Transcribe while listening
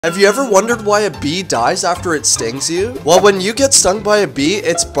Have you ever wondered why a bee dies after it stings you? Well, when you get stung by a bee,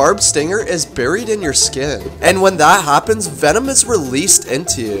 its barbed stinger is buried in your skin. And when that happens, venom is released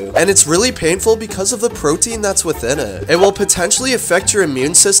into you. And it's really painful because of the protein that's within it. It will potentially affect your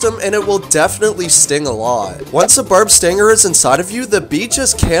immune system and it will definitely sting a lot. Once a barbed stinger is inside of you, the bee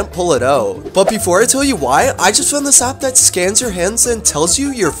just can't pull it out. But before I tell you why, I just found this app that scans your hands and tells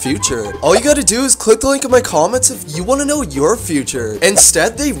you your future. All you gotta do is click the link in my comments if you want to know your future.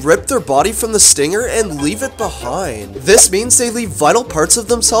 Instead, they rip their body from the stinger and leave it behind. This means they leave vital parts of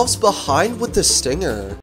themselves behind with the stinger.